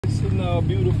shooting all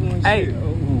beautiful and hey, shit.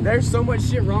 Oh. There's so much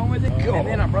shit wrong with it. And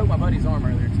then I broke my buddy's arm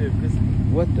earlier too.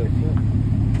 What the fuck?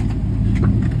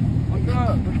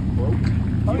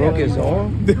 Broke his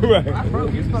arm? Right. I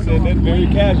broke his fucking said that very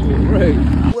casual. Right.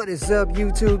 What is up,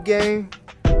 YouTube gang?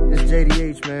 It's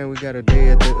JDH, man. We got a day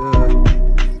at the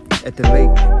lake.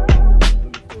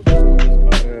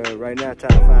 Right now,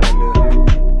 trying to find a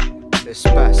little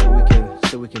spot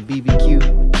so we can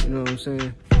BBQ. You know what I'm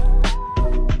saying?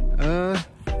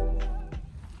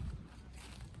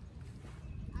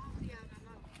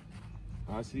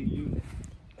 I see you.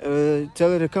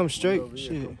 Tell her to come straight.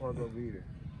 Shit. Come park over here.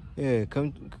 Yeah,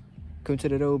 come to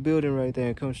that old building right there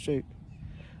and come straight.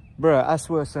 Bruh, I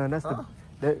swear, son, that's the...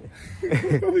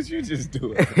 What was you just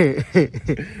doing?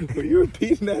 Were you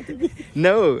repeating that to me?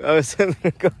 No, I was telling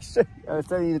her to come straight. I was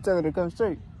telling you to tell her to come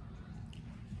straight.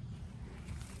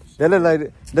 That look like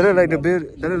the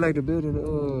building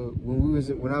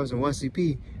when I was in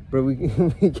 1CP, bro.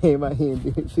 We came out here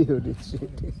and did field and shit.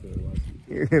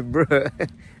 Yeah, bro.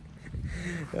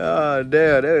 Oh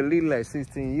damn, that was leading like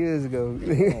 16 years ago.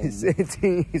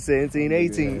 17,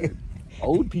 18.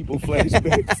 Old people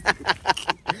flashbacks.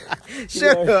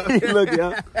 Shut up. Look,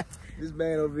 y'all. This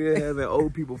man over here having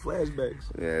old people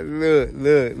flashbacks. Yeah, look.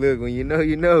 When you know,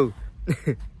 you know.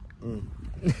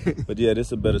 But yeah, this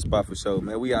is a better spot for sure,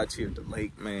 man. We out here at the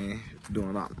lake, man,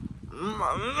 doing all. We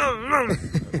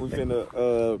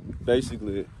finna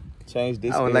basically change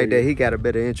this. I don't like that. He got a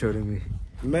better intro than me.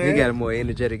 Man, he got a more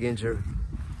energetic intro.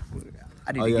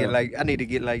 I need to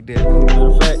get like that.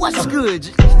 Fact, what's good?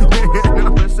 You know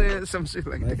what I'm saying? Some shit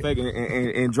like that. Fact,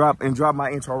 and drop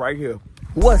my intro right here.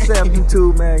 What's up,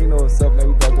 YouTube, man? You know what's up, man?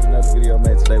 We back with another video,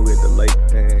 man. Today we're at the lake,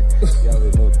 man. Y'all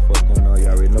already know what the fuck going on. Y'all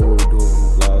already know what we're doing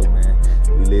with the vlogs, man.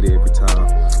 We lit it every time.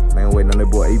 Man, waiting on that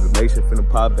boy even Mason finna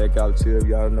pop back out too.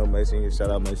 Y'all know Mason.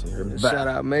 Shout out Mason. Hear me back. Shout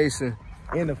out Mason.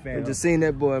 In the family. Just seen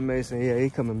that boy Mason. Yeah, he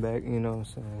coming back. You know what I'm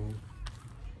saying?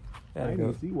 I didn't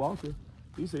even see Walker.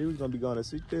 He said he was gonna be gone at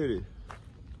 6:30.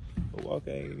 But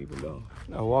Walker ain't even gone.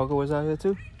 Oh, Walker was out here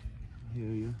too?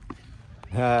 Hell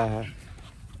yeah.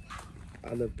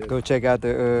 I love that. Go check out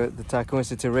the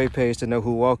Tyquincy Toraye page to know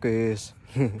who Walker is.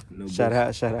 No shout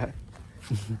out.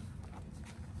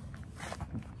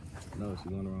 No, she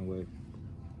going the wrong way.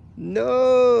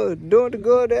 No, don't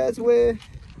go that way.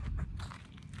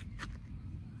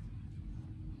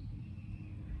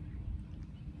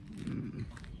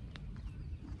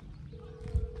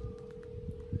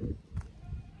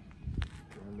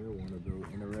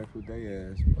 With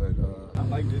their ass, but I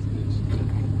like this bitch.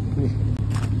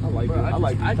 I like Bro, it. I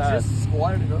like I this. just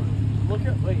squatted it up. Look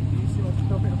at, wait, do you see what's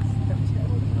coming up?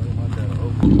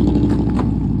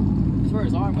 I swear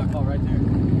his arm got caught right there.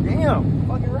 Damn,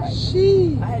 fucking right.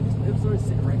 She. I had this, it was sort of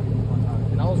sitting right here one time,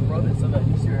 and I was rubbing so that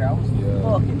you see her, I was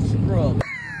fucking scrubbed.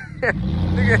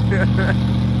 Look at that.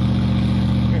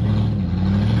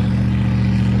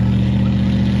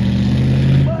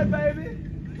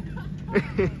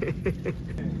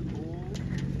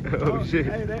 Oh shit.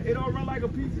 Hey, it don't run like a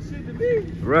piece of shit to me.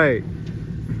 Right.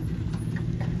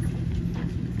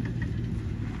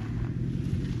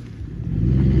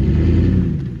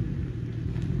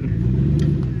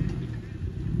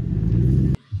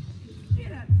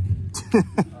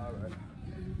 Alright.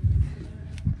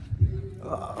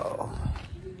 Oh.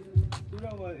 You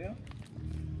know what, yeah?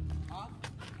 Huh?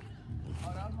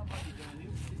 Oh, that was my buddy, Dan.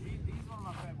 He's one of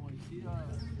my fat boys.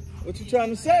 What you trying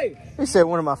to say? He said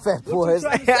one of my fat boys.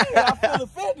 What you trying to say? I feel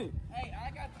offended. Hey,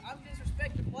 I'm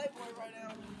disrespecting Playboy right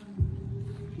now.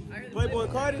 Playboy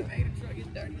Cardi? Made the truck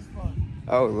get dirty as fuck.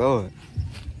 Oh Lord.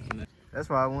 That's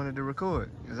why I wanted to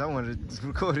record, because I wanted to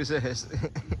record his ass.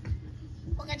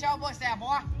 Look at y'all boys there,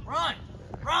 boy. Run!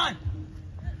 Run!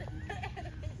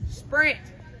 Sprint!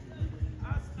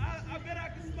 I bet I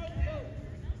can smoke it.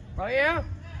 Oh yeah?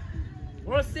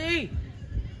 Wanna see?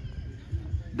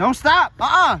 Don't stop.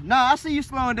 No, I see you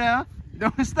slowing down.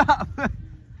 Don't stop.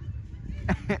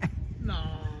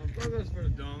 No, bro, that's for the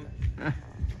dome.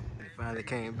 They finally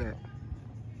came back.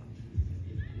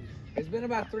 It's been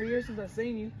about 3 years since I've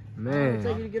seen you. Man. It'll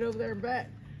take you to get over there and back.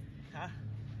 Huh?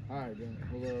 Alright, then.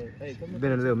 Well, hey, come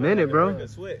Been a little minute, bro. I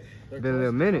sweat. Been a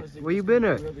little minute. Where you been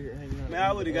at? Man,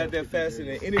 I would have got that faster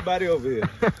than anybody over here.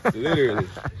 Literally.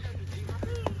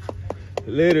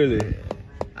 Literally.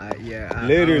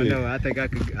 Literally. I don't know. I think I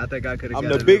could have. I'm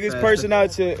the biggest person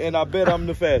out here, and I bet I'm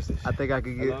the fastest. I think I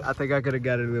could get. I think I could have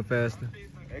got it a little faster.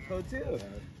 Hey, Cotel.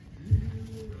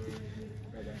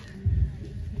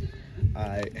 All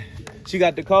right. She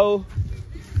got the code.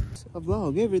 I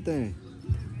vlog everything.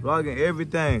 Vlogging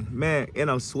everything, man.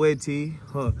 And I'm sweaty.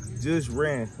 Just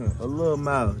ran a little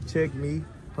mile. Check me.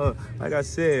 Like I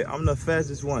said, I'm the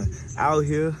fastest one out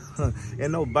here,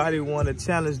 and nobody want to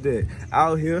challenge that.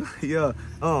 Out here, yeah.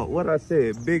 What I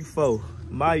said, big foe,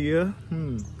 my year.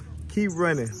 Keep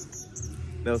running.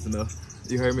 That was enough.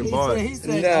 You heard me, boy.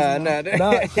 Nah.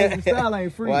 The style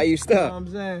ain't free. Why you You know stop? what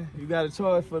I'm saying? You got to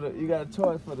charge for the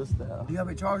style. You got to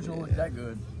be charged or is that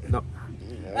good? No.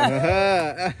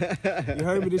 You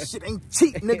heard me? This shit ain't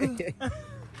cheap, nigga.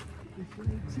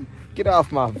 Get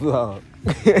off my vlog.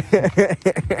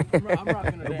 I'm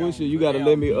rocking it. Bullshit, you gotta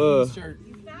let me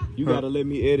you gotta let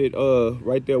me edit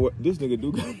right there what this nigga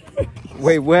do.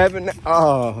 Wait, what happened?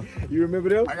 Oh, You remember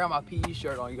them? I got my PE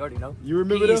shirt on. You already know. You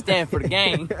remember PE them? stand for the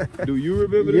game. Do you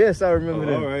remember them? yes, I remember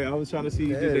that. All right, I was trying to see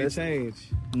did they that's- change.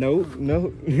 No.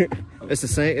 It's the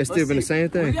same. It's still been the same We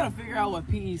thing. gotta figure out what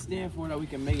PE stand for that we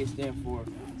can make it stand for.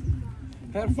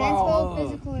 Stands for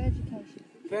Pedophile. physical education.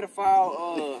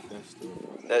 Pedophile.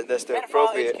 That's the Pedophile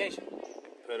appropriate education.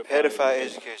 pedophile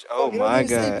education. Oh my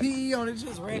god. PE on it,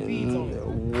 just red beads on it.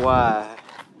 Why?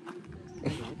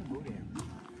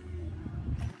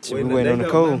 So we waiting on the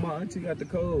code. My auntie got the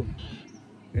code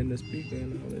and the speaker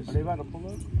and all that Are shit. they about to pull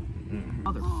up?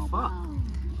 Motherfuck.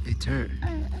 They turned.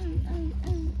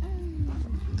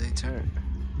 They turned.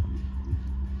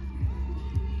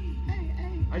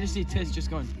 I just see Tess just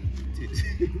going.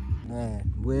 Man,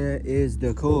 where is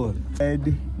the code?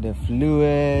 The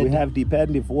fluid. We have the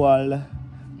pendiff wall,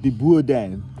 the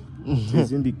Burdan.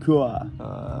 She's in the car.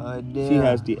 Damn. She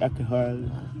has the alcohol.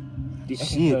 The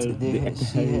Shit, alcohol, the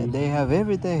alcohol. they have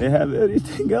everything. They have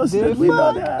everything else that we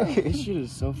don't have. This shit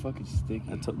is so fucking sticky.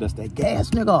 That's that gas,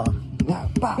 nigga. Bow,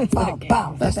 bow,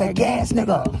 bow. That's that gas,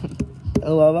 nigga.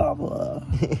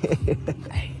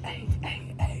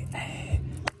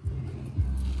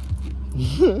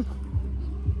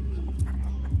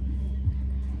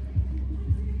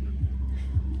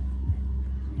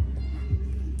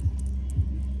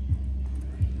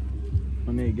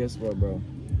 I mean, guess what, bro?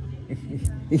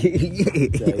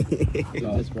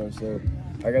 This, bro. So,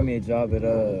 I got me a job at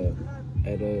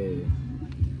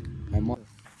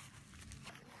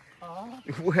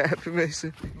What happened,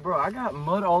 Mason? Bro, I got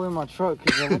mud all in my truck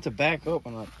because I went to back up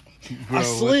and Bro,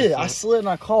 I slid and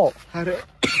I caught. How did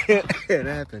that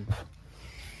happen?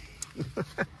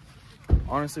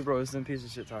 Honestly, bro, it's them piece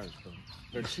of shit tires, bro.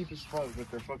 They're cheap as fuck, but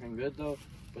they're fucking good though.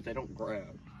 But they don't grab.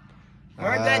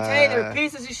 Heard that today? They're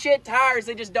pieces of shit tires.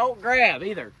 They just don't grab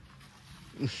either.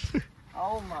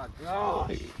 Oh my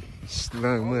gosh.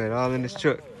 Slung mud all in this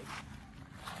truck.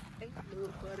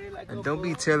 And don't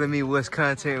be telling me what's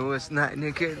content and what's not,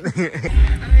 nigga.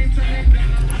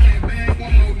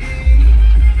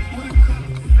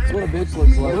 That's what a bitch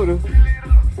looks like.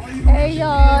 Hey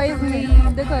y'all, it's me,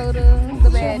 Dakota, the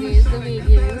baddest, the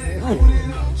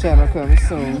biggest. Channel coming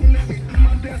soon.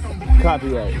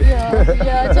 Copyright.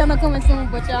 Yeah, channel coming soon,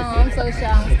 but y'all, I'm so shy,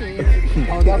 I'm scared.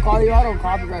 Oh, they'll call you out on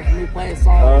copyright for me playing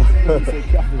songs. You say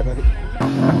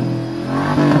copyright.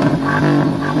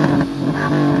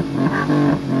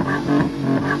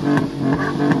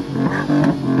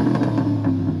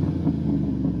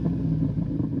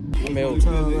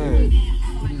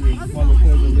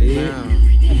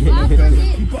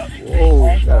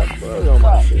 Whoa, got a bug on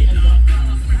my shit.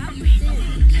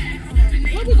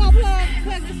 What we gonna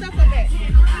plug the stuff up at?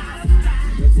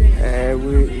 And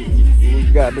we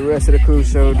got the rest of the crew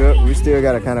showed up. We still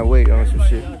gotta kind of wait on some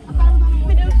shit.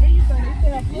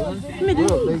 They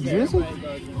Drizzle? So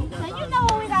you know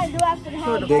what we gotta do after the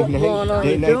whole Date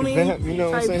night the vamp, you know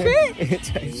what I'm saying?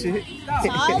 Type shit.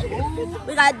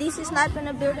 We got DC Sniper in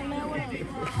the building, man. Hey,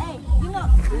 you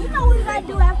know what we gotta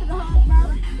do after the whole, bro?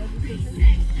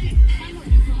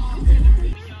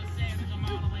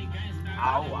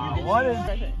 What is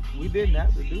We didn't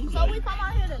have to do So we come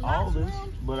out here to all lunch this,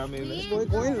 room. but I mean, You know,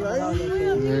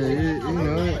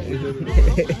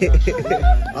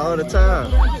 all the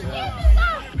time.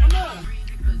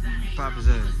 Pop his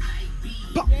ass.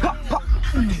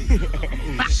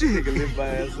 shit, can lift my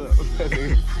ass up.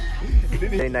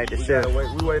 Day night the chef. We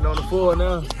waiting on the floor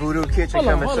now. Voodoo Kitchen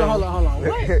coming soon. Hold on.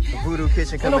 What? Voodoo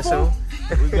Kitchen coming soon.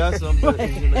 We got some but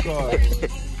it's in the car.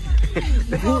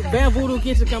 Bad Voodoo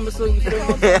Kitchen coming soon. You feel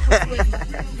me?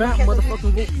 Fat motherfucking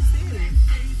Voodoo.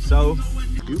 So,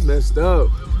 you messed up.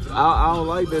 I don't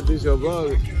like that this your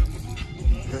vlog.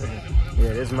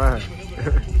 Yeah, this mine.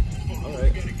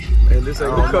 Alright. And this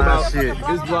ain't Oh, gonna come my out. shit.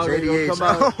 This vlog ain't gonna come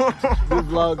out. This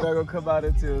vlog not gonna come out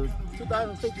until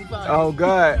 2055. oh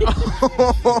god.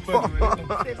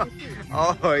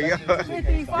 Oh, y'all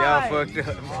fucked up.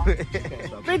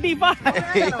 55.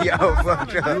 Y'all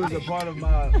fucked It up. was a part of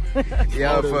my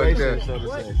Y'all fucked motivation, up. so to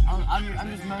say. I'm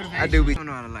just motivated. I do be. I don't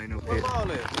know how to light no pit. All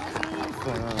that.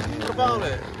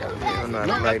 I'm not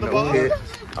like no hit.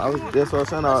 That's what I'm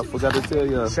saying. I forgot to tell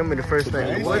you. Show me the first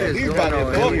thing. What is going got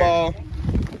on football.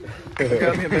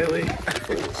 Got me a Bailey.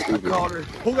 Called her.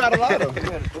 Who got a lot of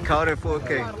them? Called it 4K.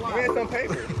 We had some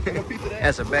paper. No piece of that.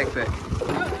 That's a backpack.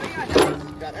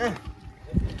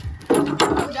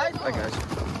 I got you.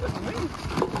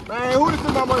 Man, who this is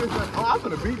my money, son? Oh, I'm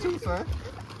gonna beat you, son.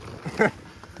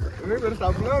 You better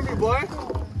stop blowing me, boy.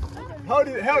 Hold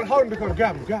it,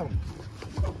 grab him.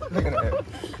 Look at that.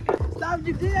 Stop,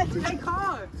 you did that to my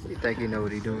car. You think you know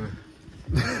what he doing?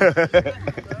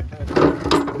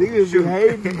 Niggas, you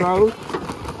hating, bro.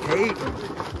 Hate.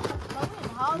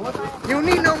 You don't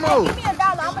need no more. Give me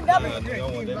 $1. I'm a double.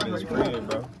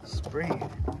 Bro. Spring.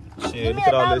 Shit, look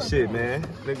at all that shit, man.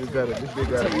 Niggas got it. This big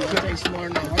got it.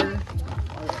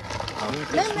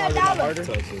 Lend me $1.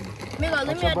 Migo,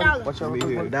 lend me $1. Watch out me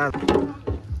here.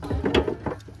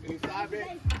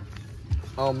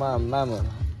 On my mama,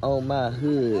 on my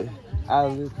hood, I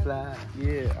look fly.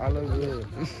 Yeah, I love it.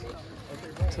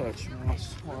 Touch my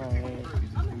swag.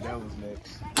 That was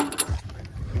next.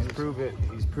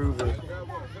 He's proven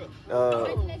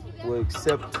will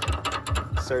accept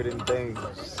certain things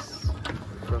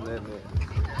from that man.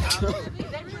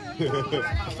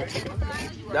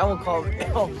 That one called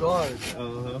oh god.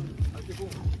 Uh-huh.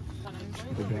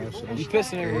 You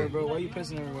pissing everywhere, bro. Why you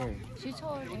pissing everywhere? She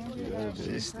told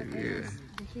Andrew.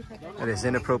 That is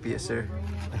inappropriate, sir.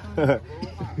 My dad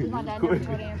never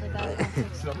told Amber that.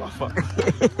 It's not my fault.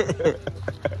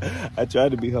 I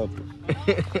tried to be helpful.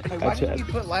 Hey, why didn't you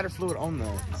put lighter fluid on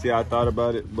there? See, I thought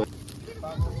about it, but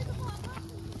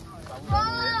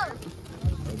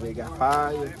they got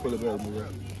fire. Pull it up, move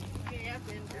up.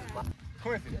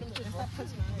 Quincy,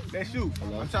 that shoe.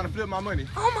 I'm trying to flip my money.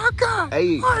 Oh my god!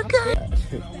 Hey,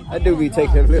 I do be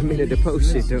taking a little minute to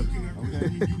post shit though.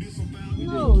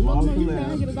 No.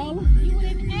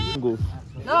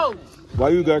 Why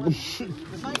you got them?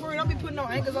 Don't be putting no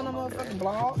anchors on the motherfucking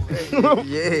blog.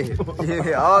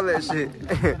 Yeah, all that shit.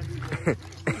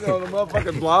 You on the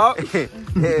motherfucking blog?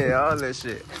 Yeah, all that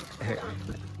shit.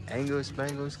 Angles,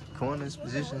 spangles, corners,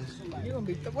 positions. You gonna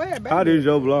be where, baby? How did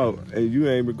your blog? And you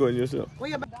ain't recording yourself? Where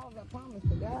your $1? I promise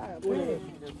to God. Where?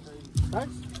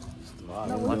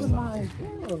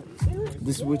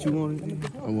 This is what you wanted?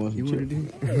 I want You wanted to do?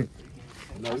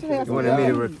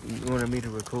 You wanted me to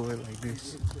record like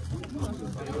this?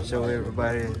 Show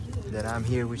everybody that I'm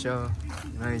here with y'all.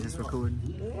 And I ain't just recording.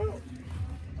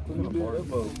 I'm a bark,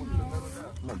 bro.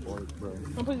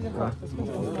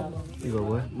 You go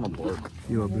what? I'm a bark.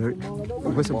 You a blurt?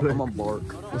 What's a blurt? I'm a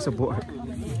bark. What's a bark?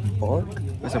 Bark?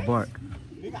 What's a bark?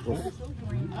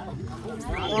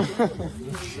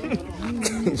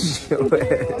 Show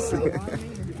ass.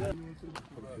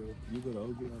 You go to OG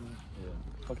on that?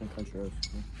 Yeah. Fucking country ass.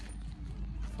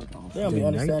 They don't be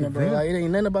understanding, bro. Like, it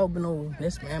ain't nothing about no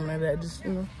this man, none of that. Just,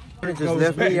 you know. Just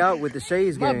left me out with the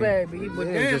shades My game. bad, B. But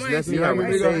Yeah, damn, just I left ain't me out with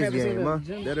the seen shades game, huh?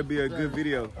 That'll be a good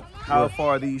video. How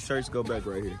far these shirts go back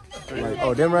right here? Like,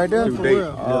 Oh, them right there? through date.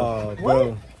 Oh,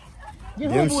 bro.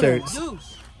 Them shirts.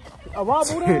 A raw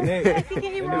Buddha?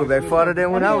 They go back farther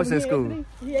than when I was in school.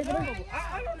 I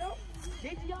don't know.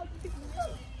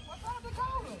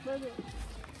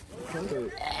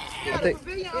 I think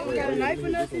Got a knife in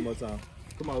One nothing? more time.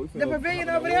 Come on, we The finna pavilion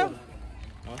over there?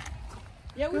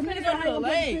 Yeah, we finna go to the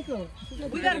lake.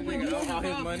 We gotta put this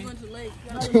money.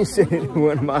 he said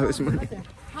one of my money.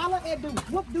 Holla at Deuce.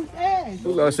 Whoop Deuce ass.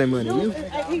 Who lost their money? You?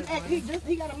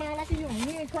 He got a mind like a human.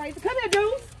 He ain't crazy. Come here,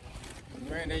 Deuce.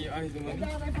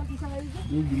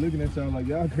 You be looking at y'all like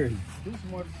y'all crazy.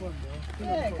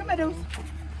 Yeah, come here, Deuce.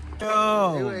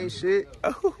 You ain't shit.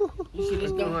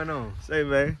 What's going on? Say,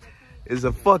 man, it's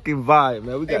a fucking vibe,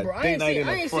 man. We got Bro, I date ain't night seen in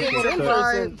a one fucking of them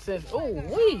cut. since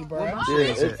ooh-wee, bro.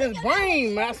 Yeah, Since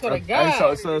Brain, man, I swear to Hey,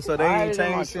 God. so they ain't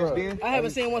changed since then? I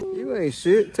haven't seen one. You ain't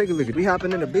shit. Take a look. We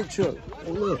hopping in a big truck.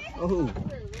 Oh, look. Oh.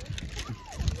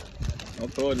 I'll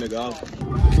throw a nigga off.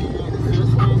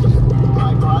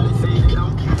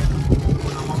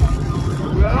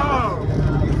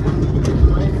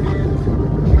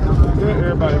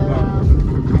 Everybody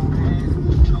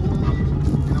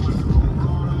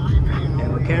Yeah,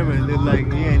 my camera look like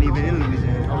he ain't even in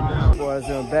Louisiana. Boys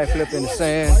doing backflip in the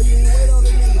sand.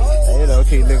 Hey, it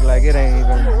okay, look like it ain't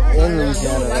even in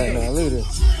Louisiana right now. Look at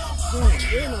this.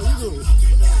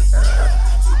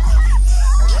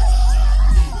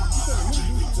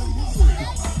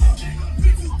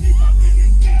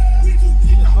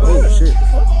 Oh shit.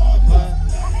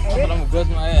 I'm gonna bust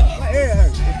my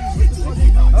ass.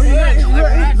 No, you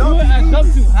Jump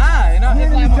too high, and I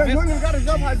hit like my don't even gotta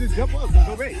jump high, just jump up.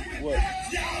 Go back. What?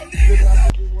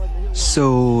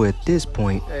 So at this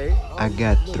point, I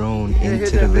got thrown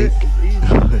into the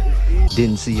lake.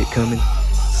 Didn't see it coming.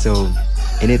 So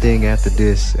anything after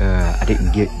this, I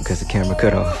didn't get because the camera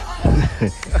cut off.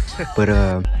 But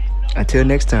until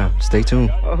next time, stay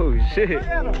tuned. Oh shit.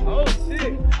 Oh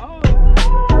shit. Oh.